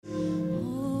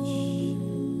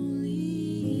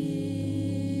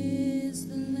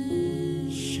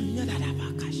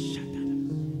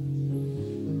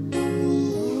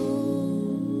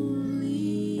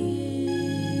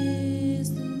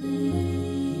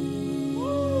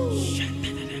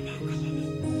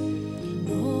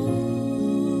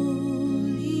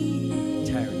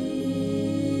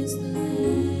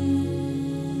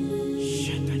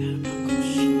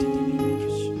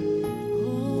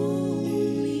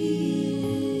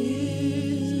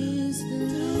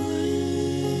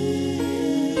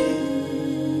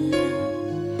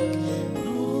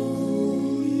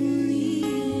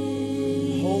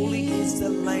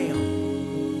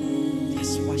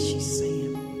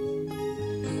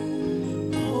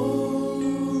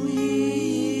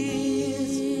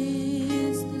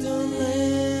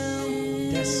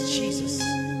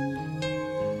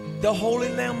the Holy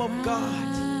Lamb of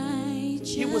God.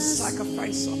 He was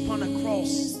sacrificed upon a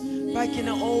cross. Back in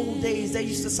the old days, they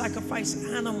used to sacrifice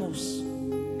animals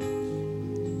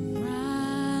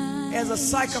as a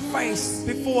sacrifice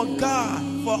before God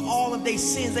for all of their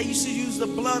sins. They used to use the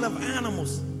blood of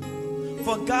animals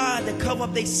for God to cover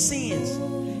up their sins.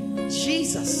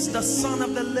 Jesus, the Son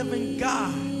of the living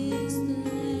God,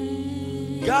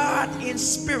 God in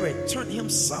spirit, turned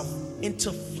himself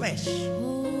into flesh.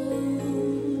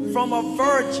 From a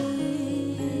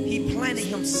virgin, he planted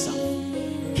himself,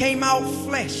 came out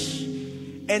flesh,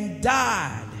 and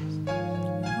died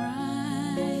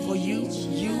for you,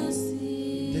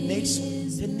 the next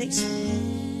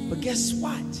one. But guess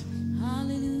what?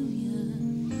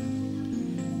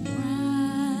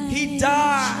 He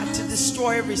died to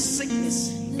destroy every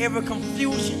sickness, every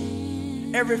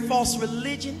confusion, every false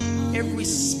religion, every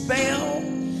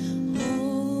spell.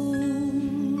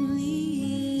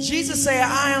 Jesus said,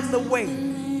 I am the way,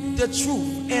 the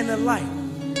truth, and the life.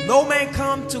 No man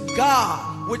come to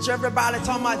God, which everybody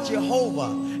talking about Jehovah,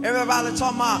 everybody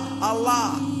talking about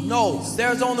Allah. No,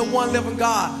 there's only one living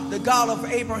God, the God of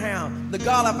Abraham, the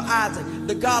God of Isaac,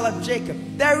 the God of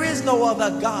Jacob. There is no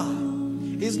other God.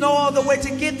 There's no other way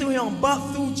to get to him but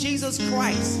through Jesus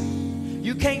Christ.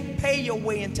 You can't pay your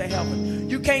way into heaven.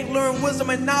 You can't learn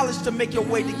wisdom and knowledge to make your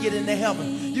way to get into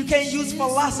heaven. You can't use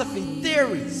philosophy,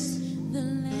 theories.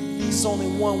 It's only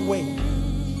one way.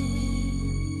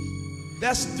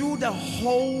 That's through the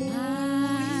Holy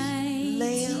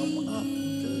Lamb of God.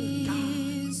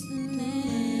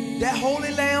 That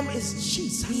Holy Lamb is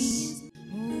Jesus.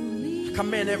 I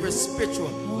command every spiritual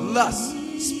lust,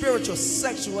 spiritual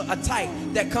sexual attack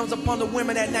that comes upon the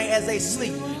women at night as they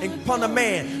sleep, and upon the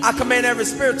man, I command every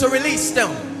spirit to release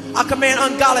them. I command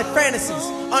ungodly fantasies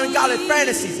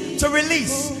to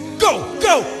release. Go,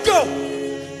 go, go.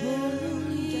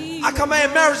 I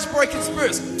command marriage breaking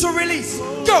spirits to release.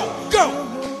 Go, go,